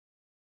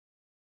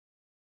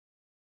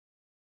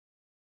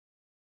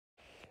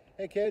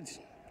Hey kids,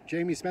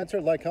 Jamie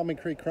Spencer,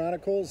 Lycoming Creek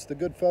Chronicles. The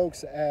good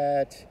folks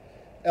at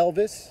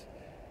LVIS,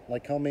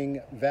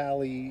 Lycoming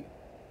Valley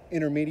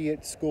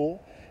Intermediate School,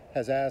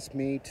 has asked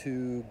me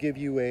to give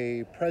you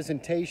a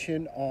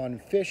presentation on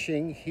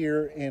fishing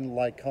here in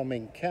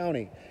Lycoming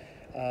County.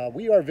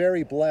 We are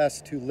very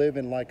blessed to live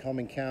in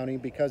Lycoming County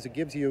because it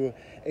gives you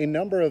a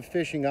number of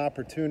fishing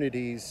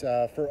opportunities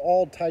for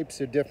all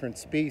types of different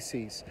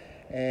species.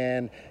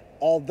 And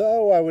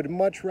although I would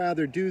much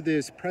rather do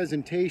this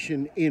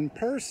presentation in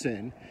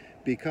person,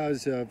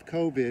 because of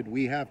COVID,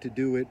 we have to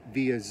do it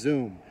via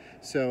Zoom.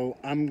 So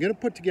I'm going to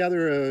put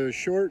together a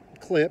short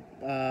clip,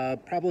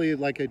 probably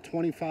like a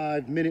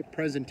 25-minute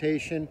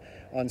presentation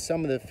on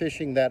some of the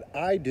fishing that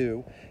I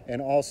do,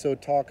 and also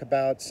talk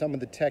about some of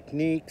the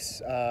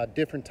techniques,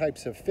 different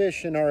types of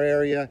fish in our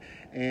area,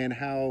 and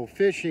how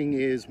fishing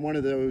is one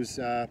of those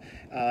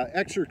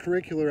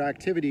extracurricular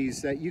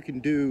activities that you can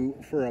do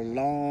for a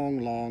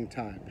long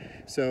time.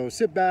 So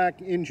sit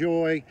back,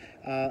 enjoy.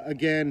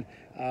 Again,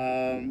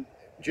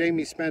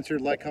 Jamie Spencer,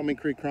 Lycoming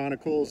Creek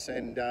Chronicles,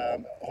 and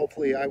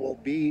hopefully I will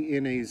be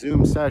in a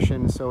Zoom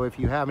session, so if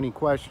you have any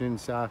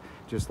questions,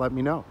 just let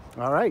me know.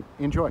 All right,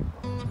 enjoy.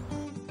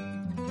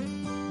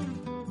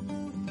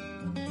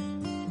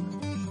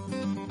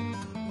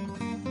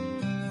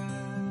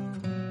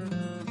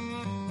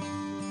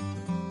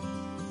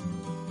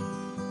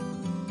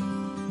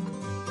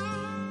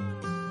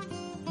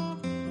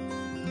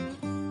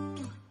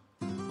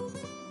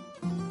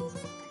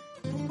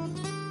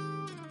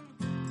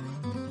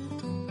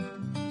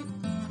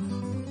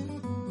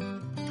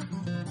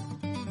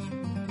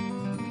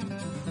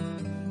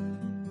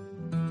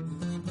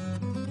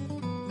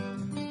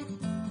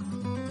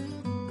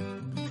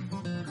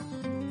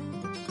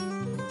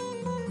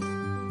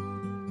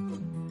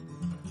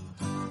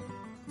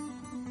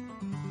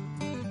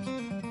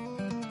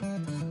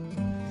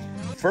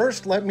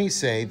 First, let me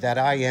say that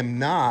I am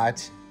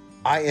not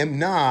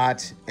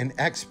an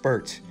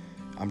expert.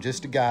 I'm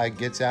just a guy who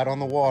gets out on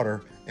the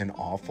water an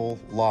awful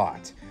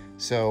lot.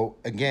 So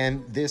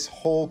again, this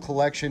whole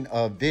collection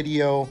of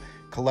video,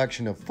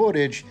 collection of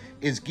footage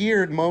is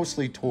geared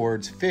mostly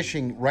towards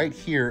fishing right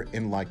here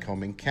in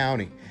Lycoming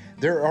County.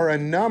 There are a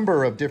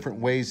number of different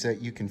ways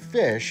that you can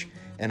fish,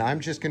 and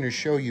I'm just going to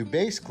show you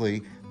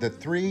basically the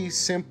 3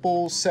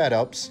 simple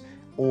setups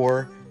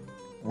or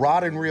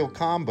rod and reel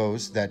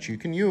combos that you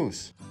can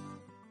use.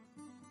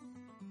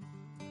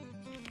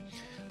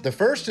 The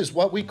first is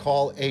what we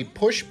call a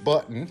push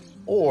button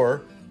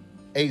or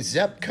a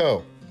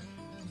Zepco.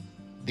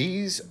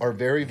 These are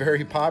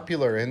very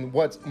popular and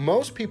what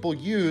most people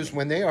use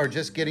when they are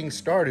just getting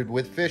started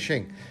with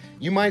fishing.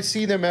 You might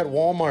see them at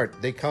Walmart.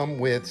 They come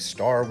with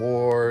Star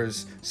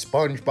Wars,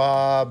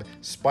 SpongeBob,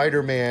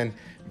 Spider-Man.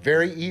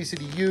 Very easy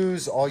to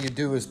use. All you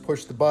do is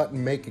push the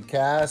button, make a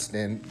cast,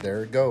 and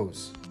there it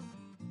goes.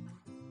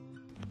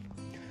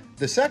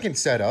 The second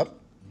setup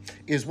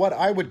is what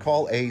I would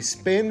call a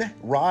spin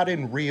rod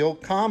and reel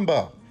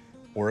combo,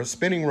 or a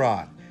spinning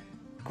rod.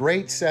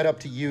 Great setup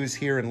to use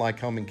here in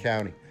Lycoming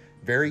County.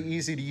 Very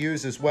easy to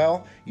use as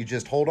well. You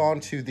just hold on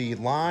to the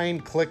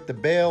line, click the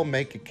bail,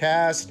 make a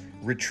cast,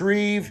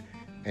 retrieve,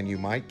 and you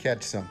might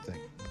catch something.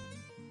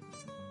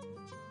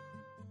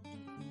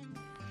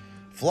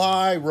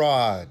 Fly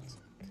rod,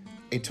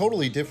 a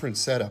totally different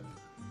setup.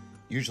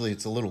 Usually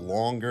it's a little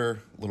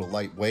longer, a little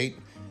lightweight.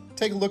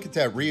 Take a look at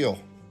that reel.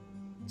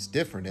 It's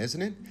different,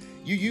 isn't it?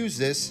 You use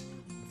this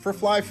for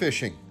fly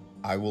fishing.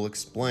 I will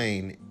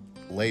explain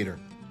later.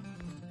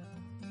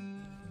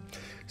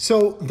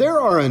 So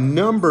there are a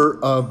number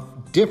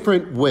of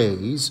different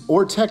ways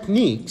or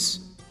techniques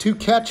to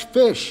catch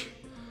fish.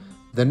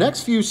 The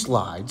next few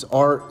slides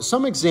are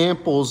some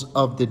examples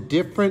of the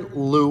different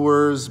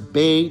lures,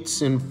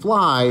 baits, and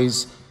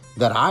flies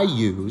that I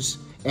use,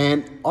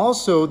 and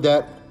also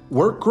that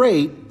work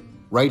great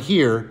right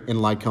here in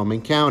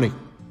Lycoming County.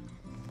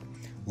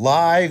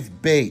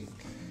 Live bait.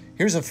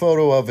 Here's a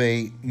photo of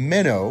a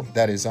minnow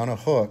that is on a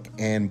hook,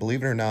 and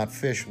believe it or not,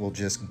 fish will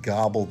just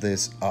gobble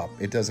this up.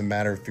 It doesn't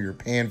matter if you're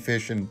pan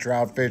fishing,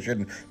 trout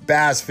fishing,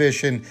 bass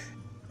fishing,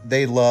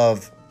 they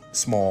love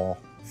small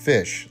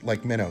fish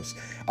like minnows.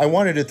 I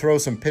wanted to throw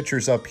some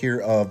pictures up here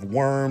of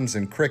worms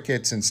and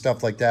crickets and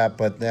stuff like that,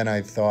 but then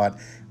I thought,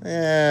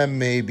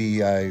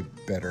 maybe I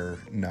better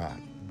not.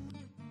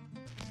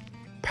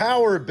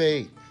 Power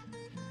bait.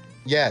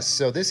 Yes,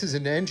 so this is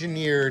an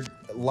engineered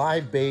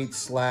live bait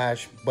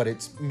but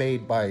it's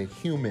made by a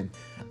human.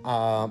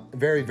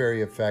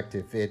 Very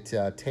effective. It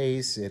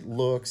tastes, it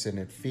looks, and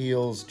it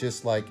feels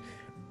just like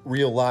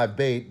real live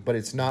bait, but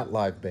it's not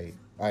live bait.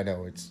 I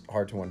know it's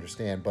hard to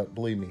understand, but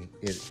believe me,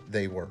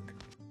 they work.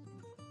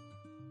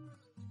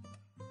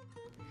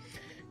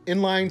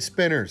 Inline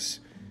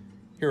spinners.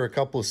 Here are a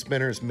couple of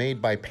spinners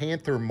made by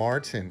Panther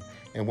Martin,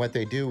 and what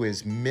they do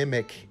is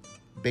mimic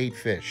bait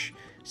fish.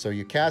 So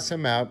you cast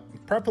them out,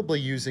 preferably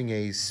using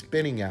a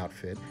spinning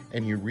outfit,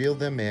 and you reel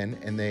them in,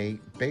 and they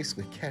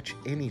basically catch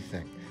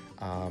anything.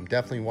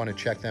 Definitely want to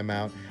check them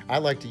out. I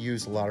like to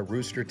use a lot of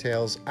rooster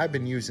tails. I've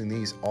been using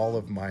these all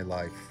of my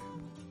life.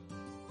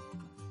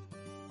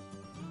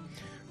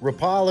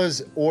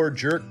 Rapalas or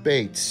jerk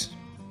baits.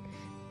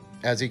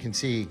 As you can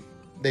see,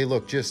 they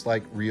look just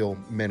like real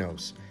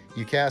minnows.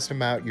 You cast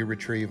them out, you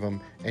retrieve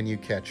them, and you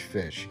catch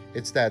fish.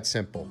 It's that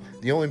simple.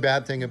 The only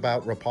bad thing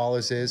about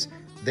Rapalas is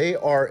they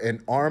are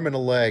an arm and a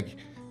leg.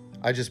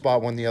 I just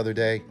bought one the other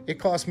day. It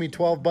cost me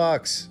 12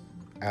 bucks.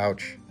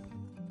 Ouch.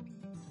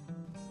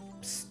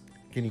 Psst,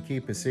 can you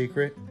keep a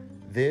secret?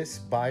 This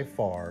by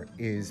far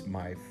is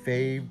my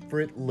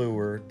favorite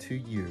lure to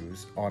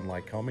use on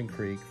Lycoming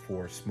Creek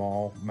for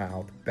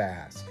smallmouth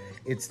bass.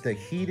 It's the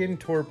Heaton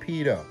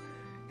Torpedo.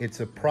 It's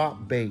a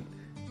prop bait.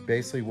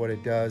 Basically what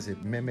it does,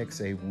 it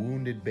mimics a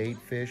wounded bait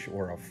fish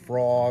or a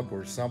frog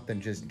or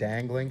something just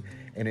dangling,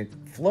 and it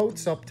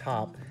floats up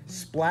top,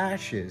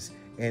 splashes,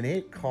 and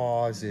it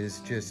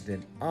causes just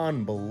an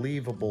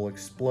unbelievable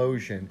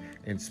explosion,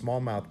 and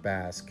smallmouth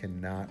bass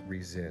cannot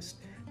resist.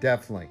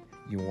 Definitely,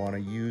 you want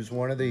to use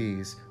one of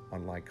these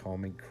on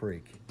Lycoming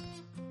Creek.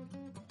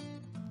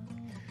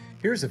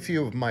 Here's a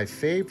few of my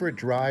favorite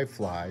dry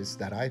flies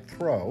that I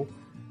throw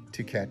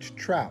to catch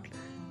trout.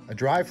 A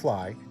dry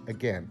fly,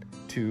 again,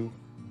 to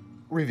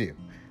review,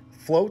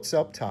 floats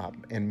up top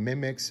and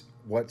mimics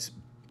what's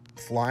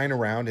flying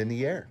around in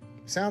the air.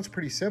 Sounds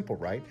pretty simple,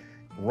 right?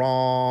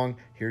 Wrong.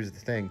 Here's the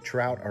thing.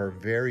 Trout are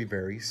very,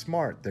 very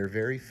smart. They're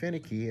very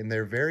finicky and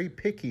they're very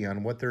picky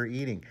on what they're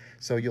eating.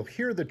 So you'll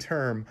hear the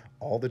term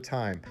all the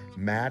time,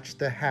 match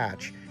the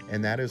hatch,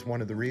 and that is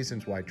one of the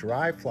reasons why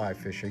dry fly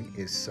fishing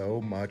is so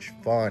much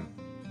fun.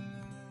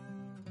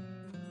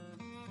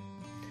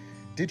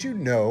 Did you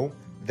know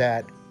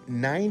that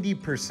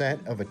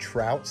 90% of a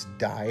trout's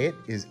diet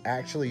is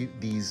actually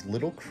these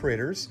little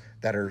critters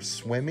that are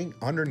swimming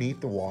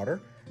underneath the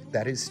water?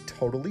 That is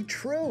totally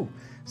true.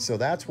 So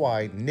that's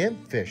why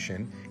nymph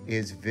fishing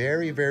is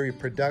very, very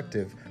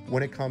productive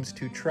when it comes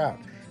to trout.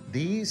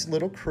 These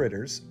little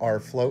critters are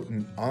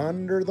floating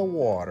under the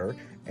water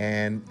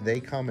and they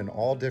come in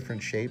all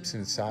different shapes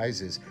and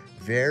sizes,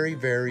 very,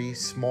 very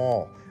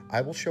small.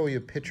 I will show you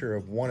a picture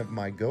of one of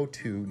my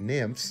go-to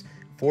nymphs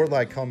for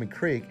Lycoming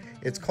Creek.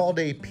 It's called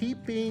a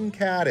peeping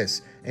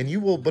caddis, and you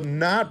will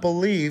not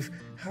believe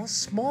how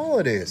small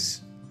it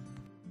is.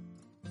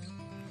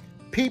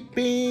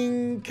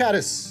 Peeping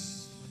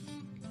caddis.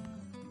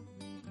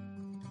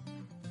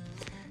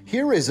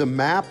 Here is a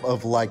map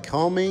of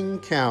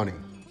Lycoming County.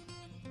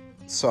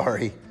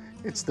 Sorry,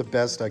 it's the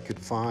best I could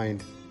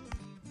find.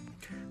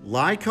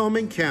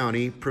 Lycoming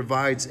County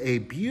provides a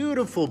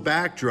beautiful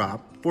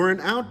backdrop for an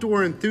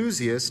outdoor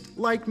enthusiast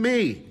like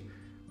me.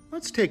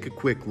 Let's take a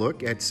quick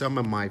look at some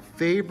of my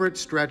favorite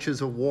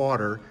stretches of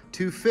water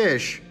to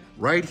fish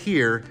right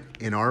here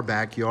in our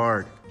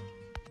backyard.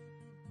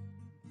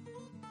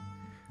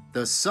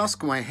 The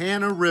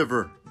Susquehanna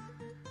River.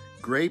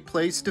 Great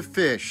place to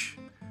fish.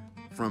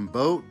 From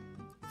boat,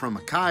 from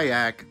a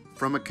kayak,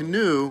 from a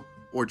canoe,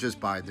 or just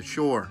by the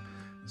shore.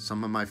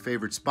 Some of my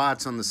favorite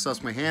spots on the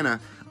Susquehanna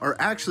are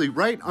actually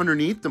right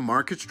underneath the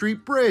Market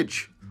Street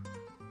Bridge.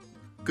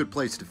 Good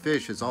place to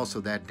fish is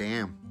also that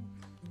dam.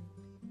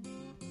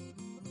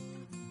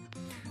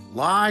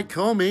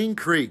 Lycoming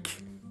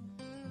Creek.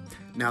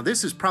 Now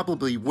this is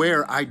probably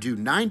where I do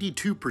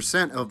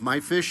 92% of my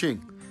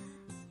fishing.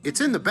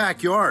 It's in the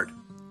backyard,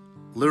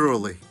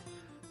 literally.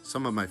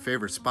 Some of my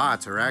favorite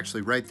spots are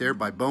actually right there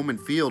by Bowman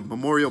Field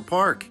Memorial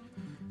Park.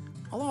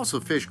 I'll also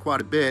fish quite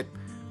a bit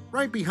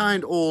right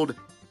behind old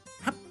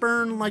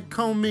Hepburn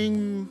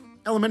Lycoming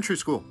Elementary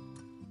School.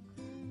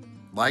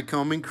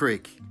 Lycoming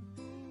Creek.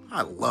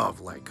 I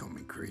love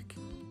Lycoming Creek.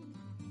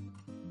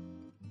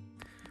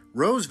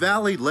 Rose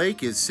Valley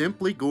Lake is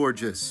simply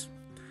gorgeous.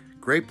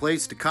 Great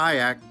place to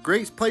kayak,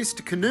 great place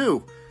to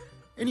canoe,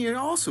 and you can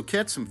also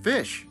catch some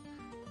fish.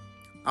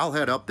 I'll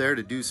head up there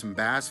to do some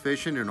bass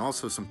fishing and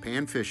also some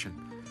pan fishing,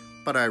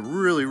 but I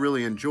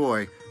really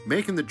enjoy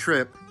making the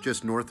trip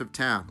just north of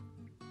town.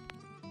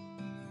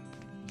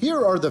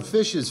 Here are the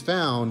fishes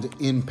found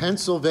in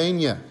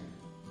Pennsylvania.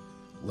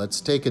 Let's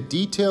take a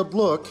detailed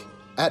look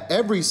at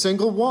every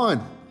single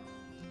one.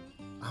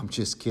 I'm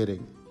just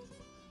kidding.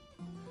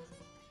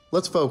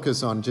 Let's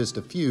focus on just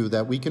a few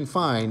that we can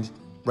find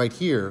right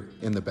here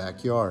in the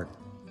backyard.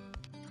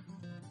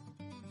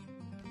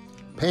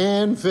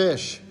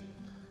 Panfish,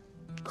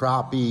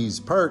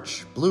 crappies,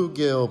 perch,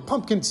 bluegill,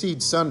 pumpkin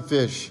seed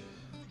sunfish.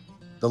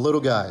 The little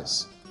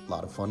guys, a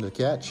lot of fun to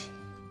catch.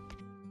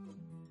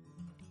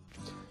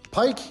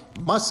 Pike,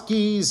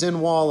 muskies, and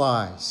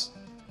walleyes.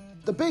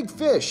 The big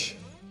fish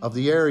of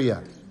the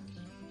area.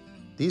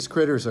 These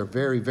critters are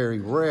very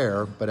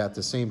rare, but at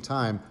the same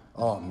time,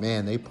 oh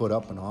man, they put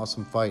up an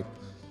awesome fight.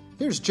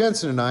 Here's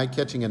Jensen and I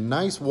catching a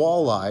nice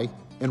walleye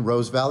in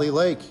Rose Valley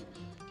Lake.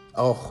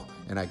 Oh,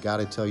 and I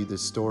gotta tell you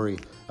this story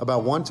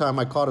about one time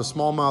I caught a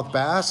smallmouth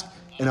bass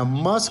and a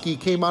muskie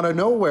came out of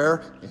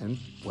nowhere and,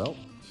 well,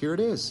 here it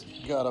is.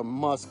 Got a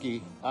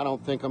muskie. I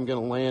don't think I'm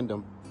gonna land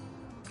him.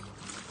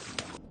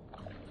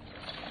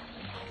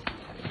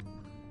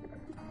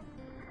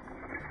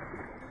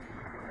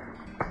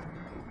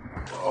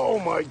 Oh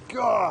my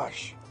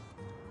gosh.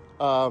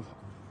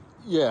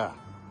 Yeah,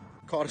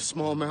 caught a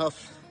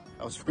smallmouth.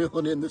 I was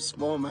reeling in the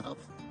smallmouth.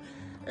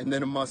 and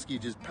then a muskie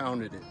just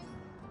pounded it.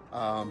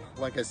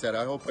 Like I said,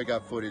 I hope I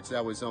got footage.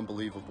 That was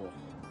unbelievable.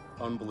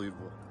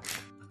 Unbelievable.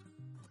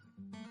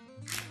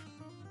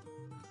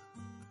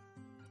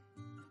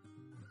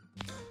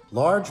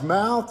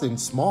 Largemouth and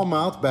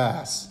smallmouth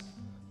bass,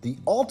 the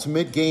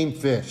ultimate game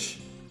fish.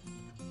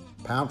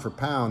 Pound for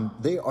pound,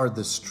 they are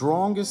the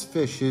strongest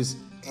fishes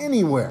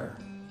anywhere.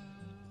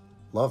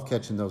 Love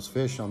catching those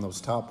fish on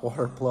those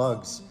topwater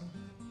plugs.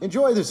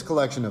 Enjoy this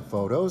collection of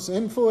photos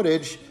and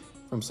footage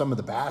from some of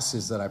the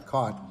basses that I've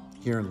caught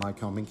here in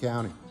Lycoming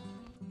County.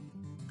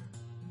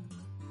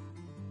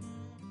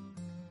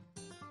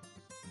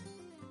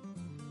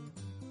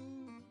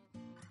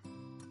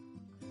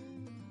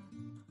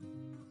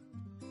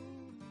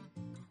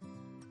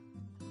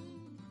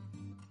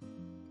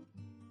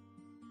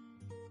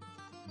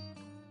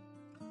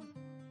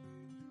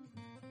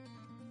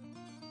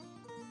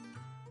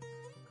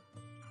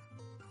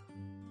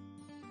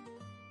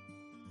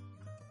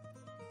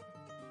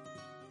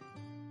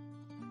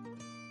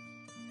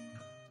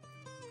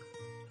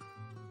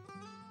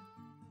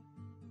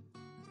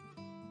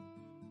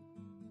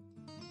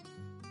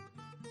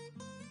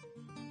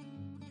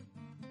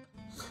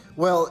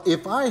 Well,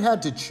 if I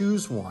had to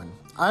choose one,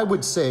 I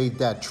would say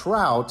that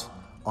trout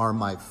are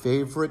my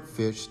favorite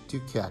fish to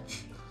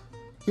catch.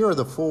 Here are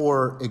the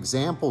 4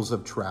 examples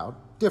of trout,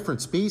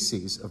 different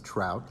species of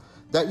trout,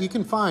 that you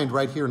can find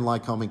right here in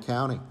Lycoming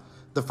County.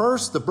 The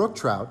first, the brook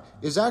trout,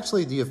 is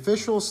actually the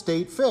official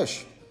state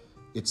fish.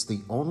 It's the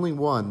only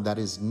one that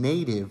is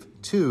native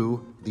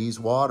to these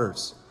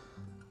waters.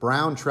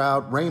 Brown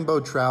trout, rainbow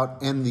trout,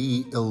 and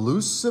the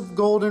elusive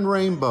golden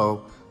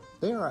rainbow,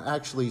 they are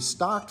actually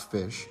stocked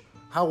fish.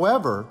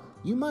 However,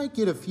 you might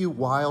get a few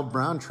wild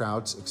brown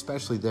trouts,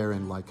 especially there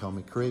in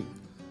Lycoming Creek.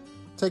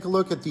 Take a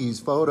look at these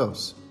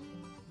photos.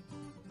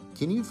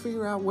 Can you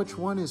figure out which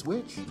one is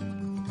which?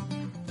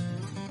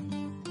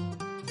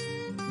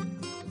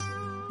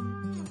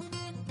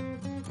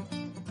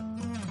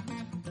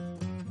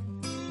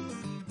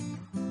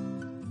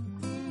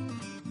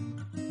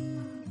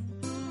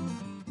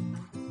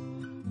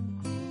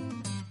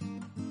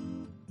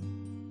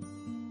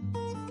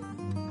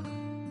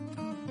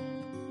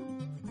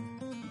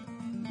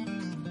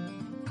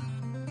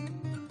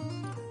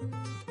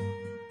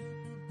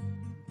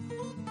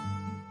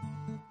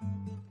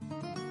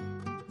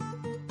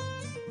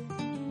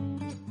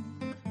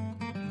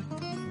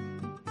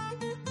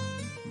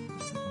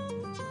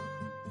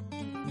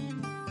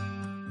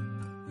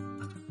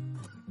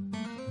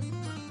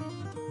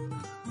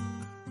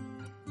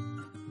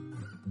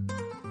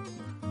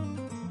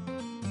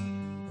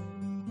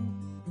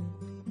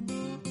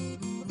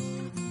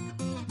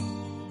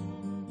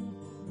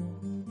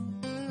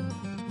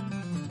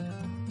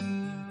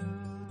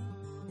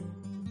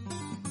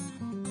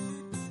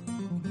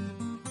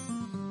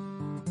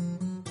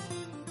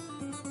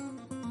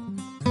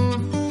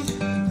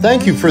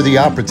 Thank you for the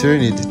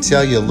opportunity to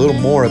tell you a little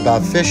more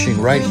about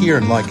fishing right here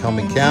in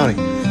Lycoming County.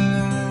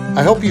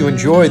 I hope you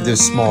enjoyed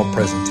this small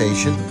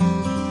presentation.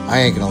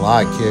 I ain't gonna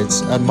lie,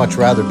 kids, I'd much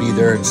rather be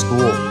there in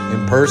school,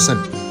 in person,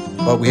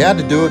 but we had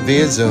to do it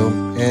via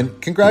Zoom,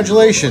 and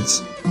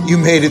congratulations, you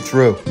made it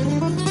through.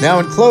 Now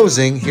in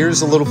closing,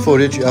 here's a little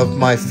footage of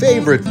my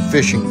favorite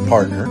fishing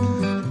partner.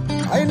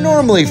 I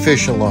normally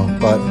fish alone,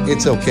 but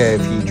it's okay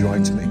if he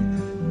joins me.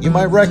 You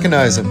might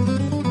recognize him.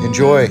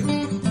 Enjoy,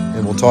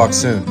 and we'll talk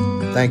soon.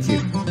 Thank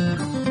you.